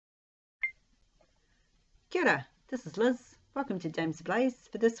Kia ora, this is Liz. Welcome to James Blaze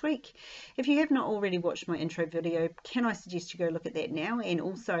for this week. If you have not already watched my intro video, can I suggest you go look at that now, and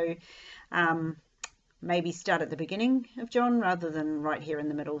also maybe start at the beginning of John rather than right here in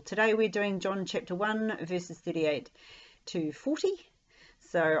the middle. Today we're doing John chapter 1 verses 38 to 40.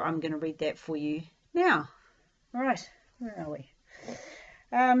 So I'm going to read that for you now. All right, where are we?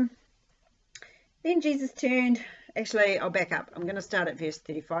 Then Jesus turned. Actually, I'll back up. I'm going to start at verse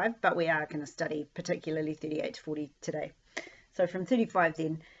 35, but we are going to study particularly 38 to 40 today. So from 35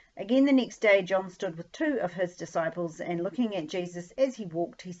 then. Again the next day John stood with two of his disciples, and looking at Jesus as he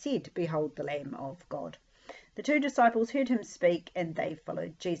walked, he said, "Behold the Lamb of God." The two disciples heard him speak, and they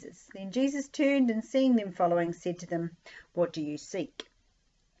followed Jesus. Then Jesus turned, and seeing them following, said to them, "What do you seek?"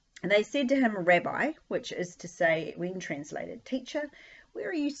 And they said to him, "Rabbi," which is to say, when translated, "Teacher, where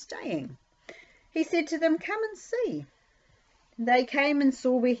are you staying?" He said to them, "Come and see." They came and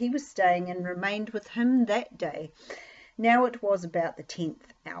saw where he was staying, and remained with him that day. Now it was about the 10th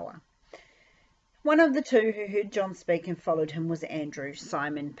hour. One of the two who heard John speak and followed him was Andrew,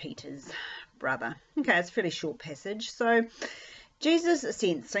 Simon Peter's brother. Okay, it's a fairly short passage. So Jesus,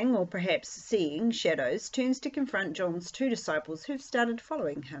 sensing or perhaps seeing shadows, turns to confront John's two disciples who've started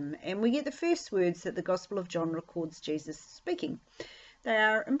following him. And we get the first words that the Gospel of John records Jesus speaking. They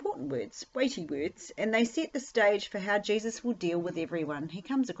are important words, weighty words, and they set the stage for how Jesus will deal with everyone he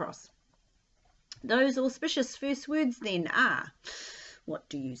comes across. Those auspicious first words then are, "What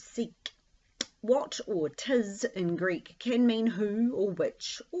do you seek?" What, or tis in Greek, can mean who or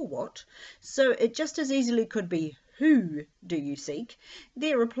which or what, so it just as easily could be, "Who do you seek?"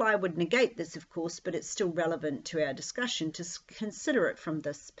 Their reply would negate this, of course, but it's still relevant to our discussion to consider it from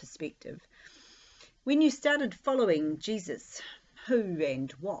this perspective. When you started following Jesus, who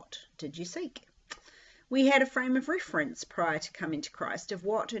and what did you seek? We had a frame of reference prior to coming to Christ of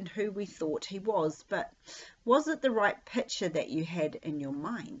what and who we thought he was, but was it the right picture that you had in your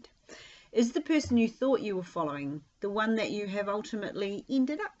mind? Is the person you thought you were following the one that you have ultimately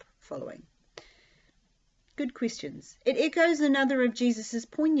ended up following? Good questions. It echoes another of Jesus's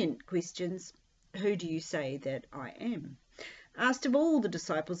poignant questions, "Who do you say that I am?" asked of all the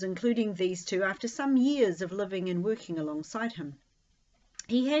disciples, including these two, after some years of living and working alongside him.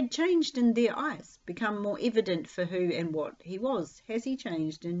 He had changed in their eyes, become more evident for who and what he was. Has he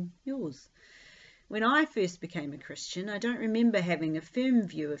changed in yours? When I first became a Christian, I don't remember having a firm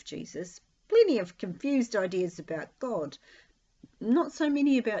view of Jesus. Plenty of confused ideas about God, not so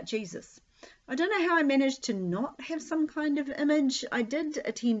many about Jesus. I don't know how I managed to not have some kind of image. I did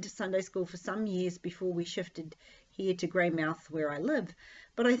attend Sunday school for some years before we shifted here to Greymouth, where I live,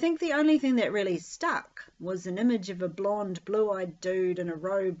 but I think the only thing that really stuck was an image of a blonde, blue-eyed dude in a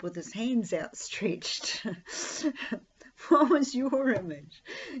robe with his hands outstretched. What was your image?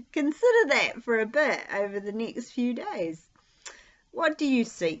 Consider that for a bit over the next few days. What do you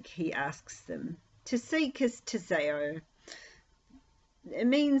seek? He asks them. To seek is teseo. It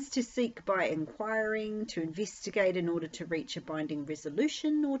means to seek by inquiring, to investigate in order to reach a binding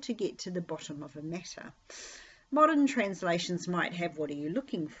resolution, or to get to the bottom of a matter. Modern translations might have "what are you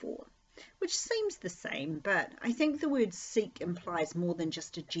looking for?" which seems the same, but I think the word seek implies more than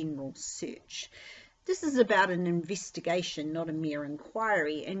just a general search. This is about an investigation, not a mere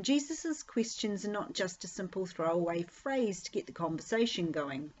inquiry, and Jesus' questions are not just a simple throwaway phrase to get the conversation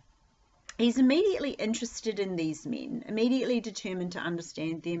going. He's immediately interested in these men, immediately determined to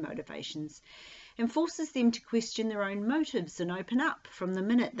understand their motivations, and forces them to question their own motives and open up from the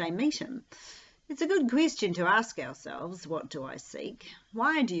minute they meet him. It's a good question to ask ourselves. What do I seek?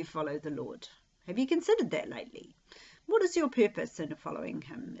 Why do you follow the Lord? Have you considered that lately? What is your purpose in following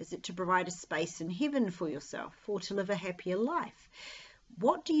him? Is it to provide a space in heaven for yourself, or to live a happier life?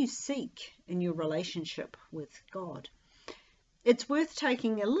 What do you seek in your relationship with God? It's worth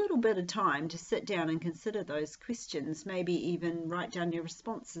taking a little bit of time to sit down and consider those questions, maybe even write down your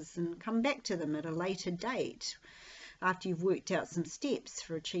responses and come back to them at a later date, after you've worked out some steps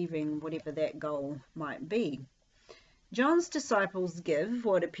for achieving whatever that goal might be. John's disciples give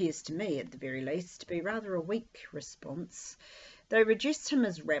what appears to me, at the very least, to be rather a weak response. They reduce him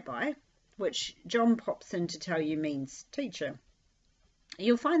as rabbi, which John pops in to tell you means teacher.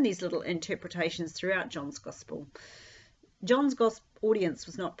 You'll find these little interpretations throughout John's Gospel. John's audience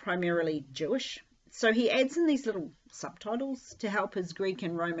was not primarily Jewish, so he adds in these little subtitles to help his Greek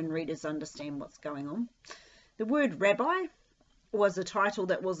and Roman readers understand what's going on. The word rabbi was a title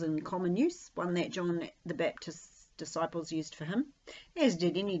that was in common use, one that John the Baptist's disciples used for him, as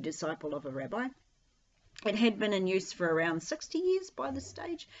did any disciple of a rabbi. It had been in use for around 60 years by this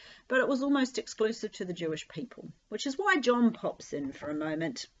stage, but it was almost exclusive to the Jewish people, which is why John pops in for a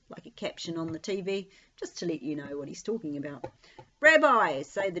moment, like a caption on the TV, just to let you know what he's talking about. Rabbi,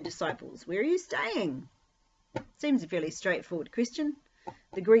 say the disciples, where are you staying? Seems a fairly straightforward question.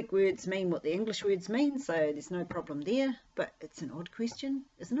 The Greek words mean what the English words mean, so there's no problem there, but it's an odd question,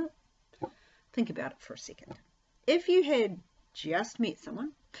 isn't it? Think about it for a second. If you had just met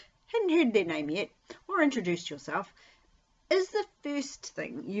someone, hadn't heard their name yet, or introduced yourself, is the first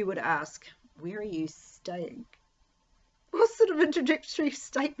thing you would ask, where are you staying? What sort of introductory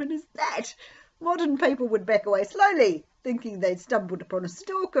statement is that? Modern people would back away slowly, thinking they'd stumbled upon a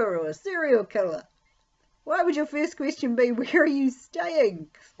stalker or a serial killer. Why would your first question be, where are you staying?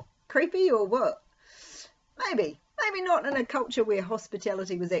 Creepy or what? Maybe not in a culture where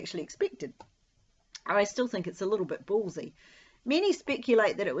hospitality was actually expected. I still think it's a little bit ballsy. Many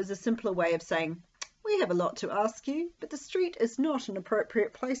speculate that it was a simpler way of saying, we have a lot to ask you, but the street is not an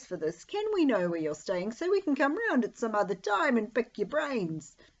appropriate place for this. Can we know where you're staying so we can come round at some other time and pick your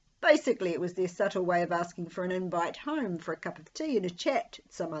brains? Basically, it was their subtle way of asking for an invite home for a cup of tea and a chat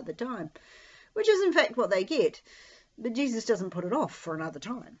at some other time, which is in fact what they get, but Jesus doesn't put it off for another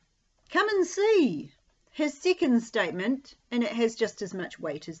time. Come and see. His second statement, and it has just as much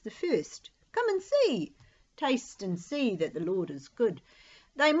weight as the first. Come and see. Taste and see that the Lord is good.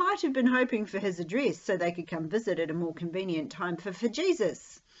 They might have been hoping for his address so they could come visit at a more convenient time, for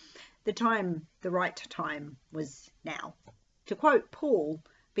Jesus, the right time was now. To quote Poole,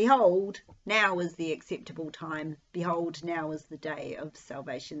 behold, now is the acceptable time. Behold, now is the day of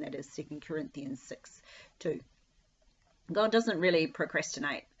salvation. That is 2 Corinthians 6:2. God doesn't really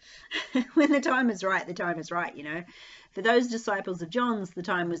procrastinate. When the time is right, you know. For those disciples of John's, the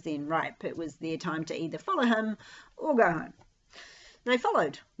time was then ripe. It was their time to either follow him or go home. They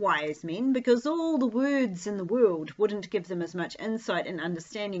followed, wise men, because all the words in the world wouldn't give them as much insight and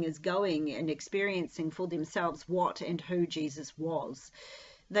understanding as going and experiencing for themselves what and who Jesus was.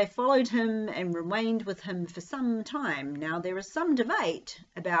 They followed him and remained with him for some time. Now there is some debate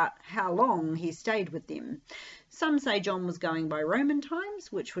about how long he stayed with them. Some say John was going by Roman times,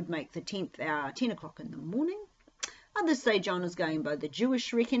 which would make the 10th hour 10 o'clock in the morning. Others say John is going by the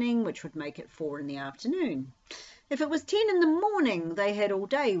Jewish reckoning, which would make it 4 in the afternoon. If it was 10 in the morning, they had all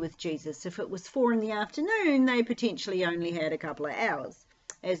day with Jesus. If it was 4 in the afternoon, they potentially only had a couple of hours,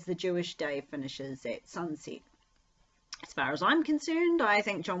 as the Jewish day finishes at sunset. As far as I'm concerned, I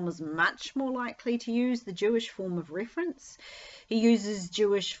think John was much more likely to use the Jewish form of reference. He uses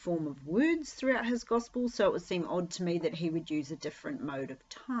Jewish form of words throughout his gospel, so it would seem odd to me that he would use a different mode of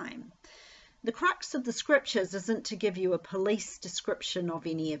time. The crux of the scriptures isn't to give you a police description of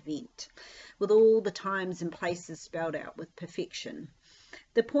any event, with all the times and places spelled out with perfection.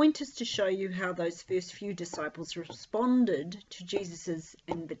 The point is to show you how those first few disciples responded to Jesus'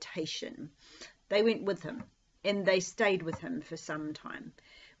 invitation. They went with him, and they stayed with him for some time.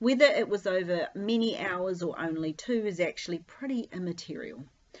 Whether it was over many hours or only 2 is actually pretty immaterial.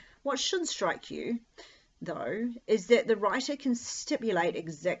 What should strike you, though, is that the writer can stipulate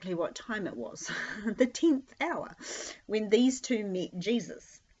exactly what time it was, the 10th hour, when these two met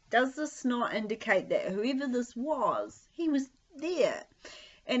Jesus. Does this not indicate that whoever this was, he was there,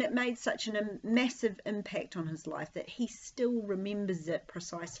 and it made such a massive impact on his life that he still remembers it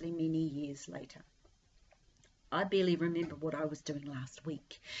precisely many years later? I barely remember what I was doing last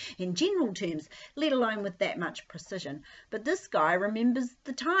week, in general terms, let alone with that much precision, but this guy remembers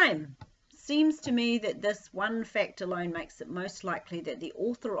the time. Seems to me that this one fact alone makes it most likely that the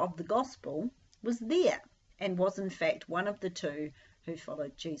author of the gospel was there and was in fact one of the two who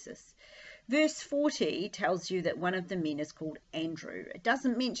followed Jesus. Verse 40 tells you that one of the men is called Andrew. It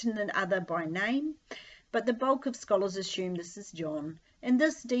doesn't mention the other by name, but the bulk of scholars assume this is John, and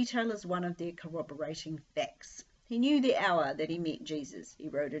this detail is one of their corroborating facts. He knew the hour that he met Jesus. He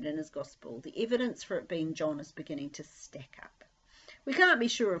wrote it in his gospel. The evidence for it being John is beginning to stack up. We can't be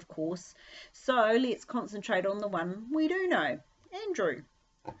sure, of course, so let's concentrate on the one we do know, Andrew,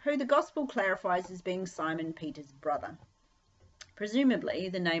 who the gospel clarifies as being Simon Peter's brother. Presumably,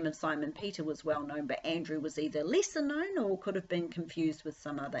 the name of Simon Peter was well known, but Andrew was either lesser known or could have been confused with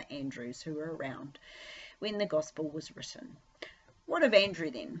some other Andrews who were around when the gospel was written. What of Andrew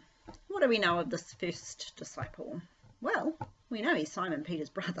then? What do we know of this first disciple? Well, we know he's Simon Peter's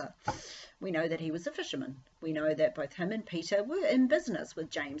brother. We know that he was a fisherman. We know that both him and Peter were in business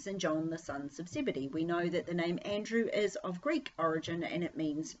with James and John, the sons of Zebedee. We know that the name Andrew is of Greek origin and it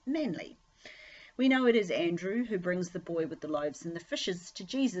means manly. We know it is Andrew who brings the boy with the loaves and the fishes to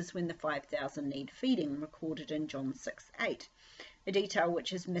Jesus when the 5,000 need feeding, recorded in John 6:8. a detail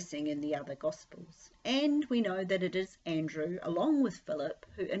which is missing in the other Gospels. And we know that it is Andrew, along with Philip,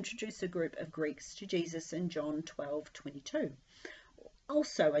 who introduce a group of Greeks to Jesus in John 12:22.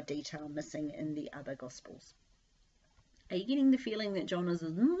 Also a detail missing in the other Gospels. Are you getting the feeling that John is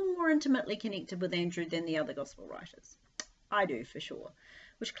more intimately connected with Andrew than the other Gospel writers? I do, for sure,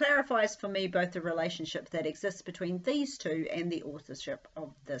 which clarifies for me both the relationship that exists between these two and the authorship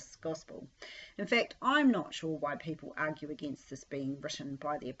of this Gospel. In fact, I'm not sure why people argue against this being written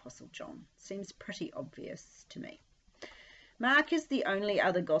by the Apostle John. Seems pretty obvious to me. Mark is the only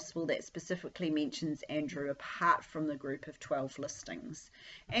other Gospel that specifically mentions Andrew apart from the group of 12 listings.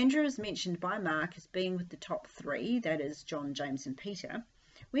 Andrew is mentioned by Mark as being with the top three, that is John, James and Peter,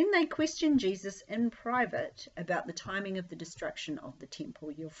 when they question Jesus in private about the timing of the destruction of the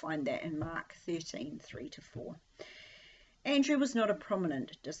temple. You'll find that in Mark 13:3-4. Andrew was not a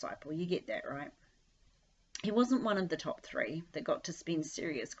prominent disciple, you get that, right? He wasn't one of the top three that got to spend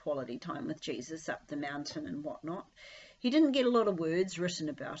serious quality time with Jesus up the mountain and whatnot. He didn't get a lot of words written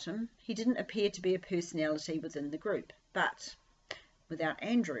about him. He didn't appear to be a personality within the group. But without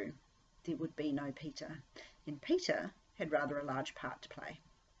Andrew, there would be no Peter. And Peter had rather a large part to play.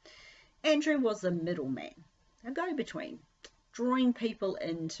 Andrew was a middleman, a go-between, drawing people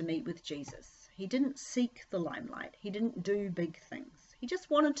in to meet with Jesus. He didn't seek the limelight. He didn't do big things. He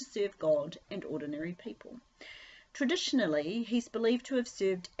just wanted to serve God and ordinary people. Traditionally, he's believed to have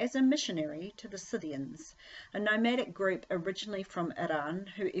served as a missionary to the Scythians, a nomadic group originally from Iran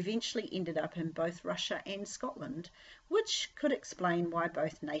who eventually ended up in both Russia and Scotland, which could explain why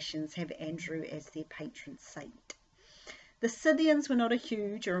both nations have Andrew as their patron saint. The Scythians were not a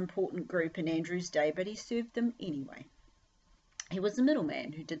huge or important group in Andrew's day, but he served them anyway. He was a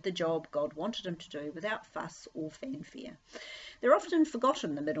middleman who did the job God wanted him to do without fuss or fanfare. They're often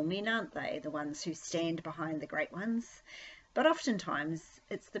forgotten, the middlemen, aren't they? The ones who stand behind the great ones. But oftentimes,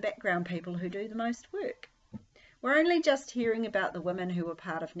 it's the background people who do the most work. We're only just hearing about the women who were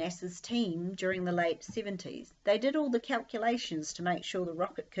part of NASA's team during the late 70s. They did all the calculations to make sure the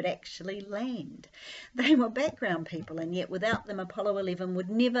rocket could actually land. They were background people, and yet without them, Apollo 11 would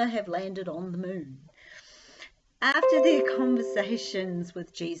never have landed on the moon. After their conversations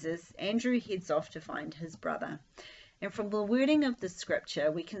with Jesus, Andrew heads off to find his brother. And from the wording of the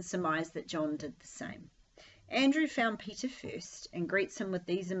scripture, we can surmise that John did the same. Andrew found Peter first and greets him with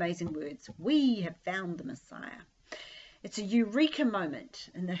these amazing words, "We have found the Messiah." It's a eureka moment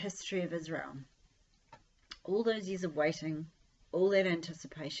in the history of Israel. All those years of waiting, all that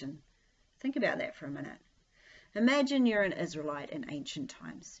anticipation. Think about that for a minute. Imagine you're an Israelite in ancient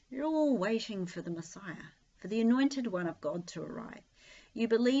times. You're all waiting for the Messiah, for the anointed one of God to arrive. You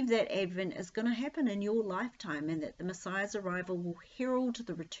believe that Advent is going to happen in your lifetime and that the Messiah's arrival will herald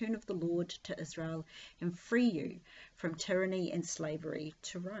the return of the Lord to Israel and free you from tyranny and slavery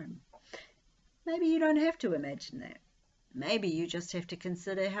to Rome. Maybe you don't have to imagine that. Maybe you just have to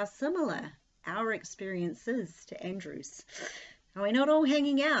consider how similar our experience is to Andrew's. Are we not all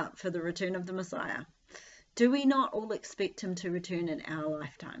hanging out for the return of the Messiah? Do we not all expect him to return in our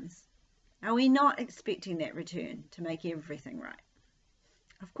lifetimes? Are we not expecting that return to make everything right?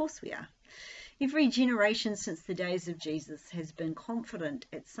 Of course we are. Every generation since the days of Jesus has been confident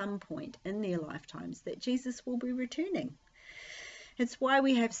at some point in their lifetimes that Jesus will be returning. It's why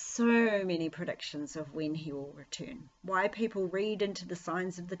we have so many predictions of when he will return, why people read into the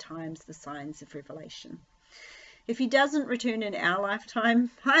signs of the times, the signs of Revelation. If he doesn't return in our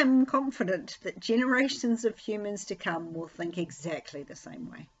lifetime, I'm confident that generations of humans to come will think exactly the same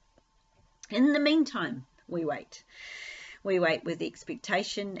way. In the meantime, we wait. We wait with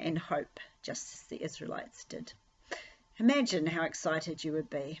expectation and hope, just as the Israelites did. Imagine how excited you would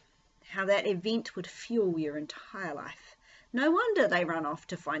be, how that event would fuel your entire life. No wonder they run off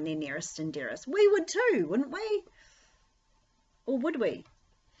to find their nearest and dearest. We would too, wouldn't we? Or would we?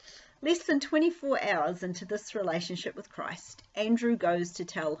 Less than 24 hours into this relationship with Christ, Andrew goes to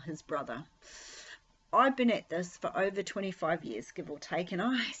tell his brother, "I've been at this for over 25 years, give or take, and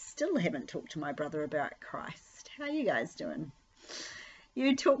I still haven't talked to my brother about Christ. How are you guys doing?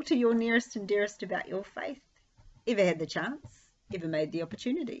 You talk to your nearest and dearest about your faith? Ever had the chance? Ever made the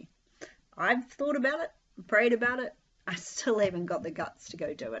opportunity? I've thought about it, prayed about it. I still haven't got the guts to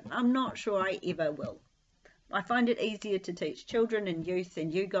go do it. I'm not sure I ever will. I find it easier to teach children and youth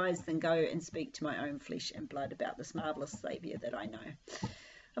and you guys than go and speak to my own flesh and blood about this marvellous Saviour that I know."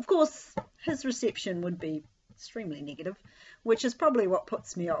 Of course, his reception would be extremely negative, which is probably what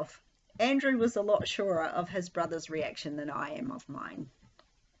puts me off. Andrew was a lot surer of his brother's reaction than I am of mine.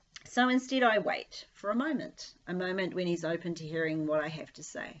 So instead I wait for a moment when he's open to hearing what I have to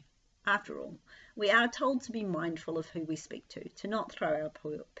say. After all, we are told to be mindful of who we speak to not throw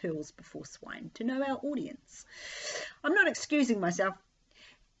our pearls before swine, to know our audience. I'm not excusing myself.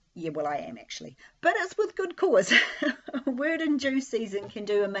 Yeah, well, I am actually. But it's with good cause. A word in due season can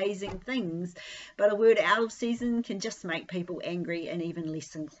do amazing things, but a word out of season can just make people angry and even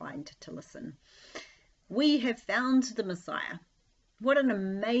less inclined to listen. We have found the Messiah. What an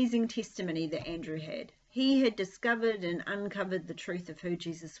amazing testimony that Andrew had. He had discovered and uncovered the truth of who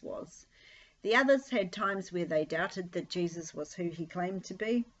Jesus was. The others had times where they doubted that Jesus was who he claimed to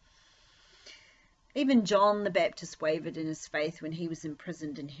be. Even John the Baptist wavered in his faith when he was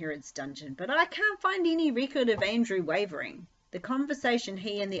imprisoned in Herod's dungeon, but I can't find any record of Andrew wavering. The conversation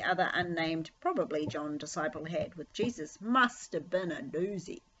he and the other unnamed, probably John disciple, had with Jesus must have been a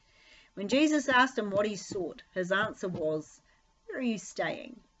doozy. When Jesus asked him what he sought, his answer was, "Where are you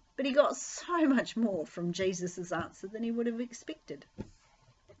staying?" But he got so much more from Jesus' answer than he would have expected.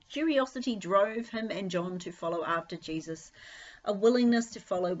 Curiosity drove him and John to follow after Jesus, a willingness to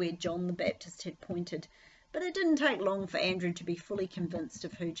follow where John the Baptist had pointed. But it didn't take long for Andrew to be fully convinced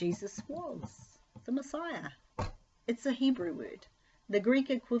of who Jesus was, the Messiah. It's a Hebrew word. The Greek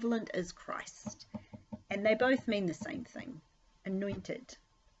equivalent is Christ, and they both mean the same thing, anointed.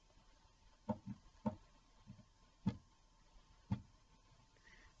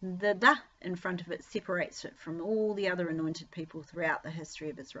 The "da" in front of it separates it from all the other anointed people throughout the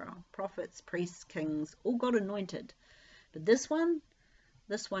history of Israel. Prophets, priests, kings, all got anointed. But this one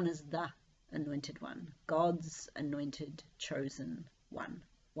is the anointed one. God's anointed, chosen one.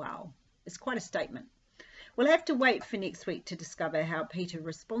 Wow. It's quite a statement. We'll have to wait for next week to discover how Peter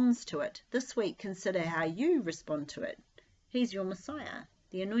responds to it. This week, consider how you respond to it. He's your Messiah,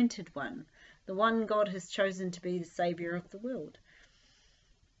 the anointed one, the one God has chosen to be the Saviour of the world.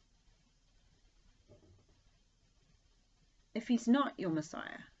 If he's not your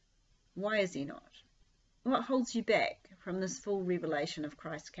Messiah, why is he not? What holds you back from this full revelation of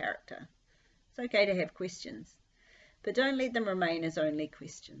Christ's character? It's okay to have questions, but don't let them remain as only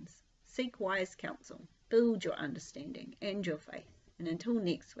questions. Seek wise counsel, build your understanding and your faith. And until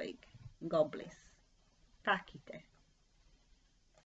next week, God bless. Ka kite.